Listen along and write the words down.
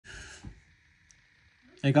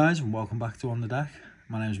Hey guys, and welcome back to On The Deck.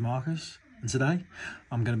 My name is Marcus, and today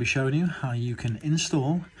I'm going to be showing you how you can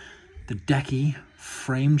install the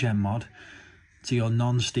DeckyFramegen mod to your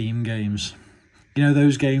non-Steam games. You know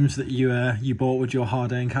those games that you bought with your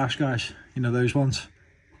hard-earned cash, guys? You know those ones?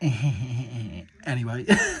 Anyway,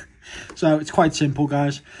 so it's quite simple,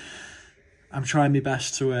 guys. I'm trying my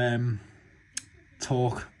best to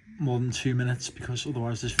talk more than 2 minutes because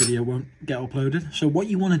otherwise this video won't get uploaded. So what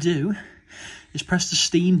you want to do is press the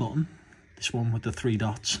Steam button, this one with the 3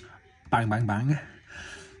 dots, bang, bang, bang.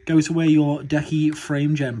 Go to where your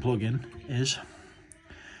DeckyFramegen plugin is.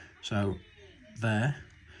 So there,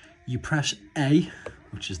 you press A,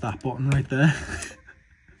 which is that button right there.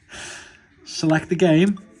 Select the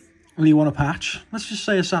game that you want to patch. Let's just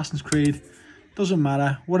say Assassin's Creed. Doesn't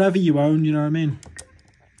matter, whatever you own, you know what I mean?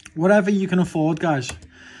 Whatever you can afford, guys.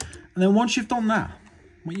 And then once you've done that,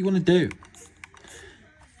 what you want to do,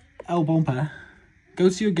 L bumper, go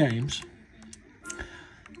to your games,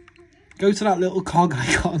 go to that little cog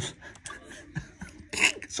icon.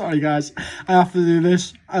 Sorry guys, I have to do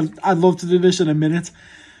this. I'd love to do this in a minute.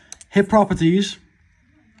 Hit properties,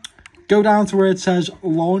 go down to where it says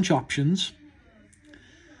launch options.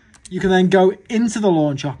 You can then go into the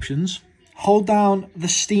launch options, hold down the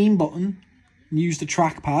Steam button and use the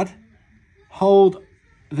trackpad, hold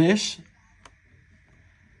this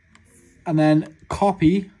and then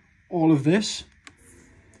copy all of this.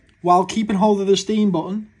 While keeping hold of the Steam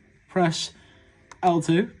button, press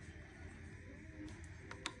L2.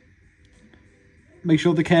 Make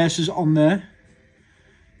sure the cursor's on there.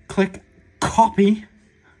 Click copy,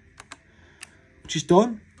 which is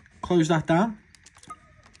done. Close that down.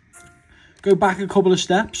 Go back a couple of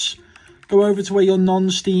steps. Go over to where your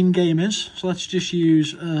non-Steam game is. So let's just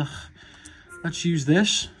use, let's use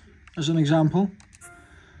this as an example.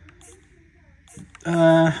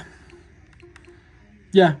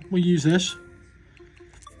 Yeah, we'll use this.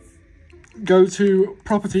 Go to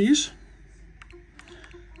properties.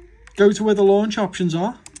 Go to where the launch options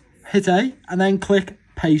are. Hit A and then click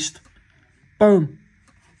paste. Boom.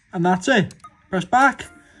 And that's it. Press back.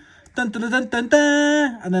 Dun, dun, dun, dun,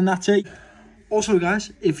 dun, and then that's it. Also,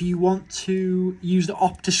 guys, if you want to use the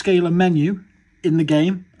optiscaler menu in the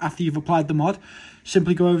game after you've applied the mod,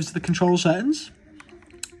 simply go over to the control settings.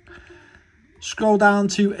 Scroll down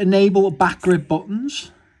to enable back grip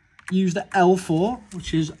buttons. Use the L4,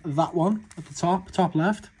 which is that one at the top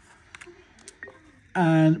left.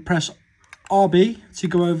 And press RB to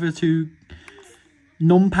go over to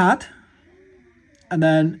numpad. And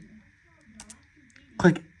then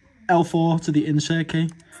click L4 to the insert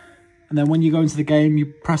key. And then when you go into the game, you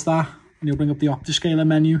press that and you'll bring up the optiscaler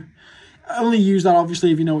menu. Only use that,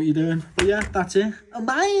 obviously, if you know what you're doing. But yeah, that's it.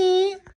 Bye!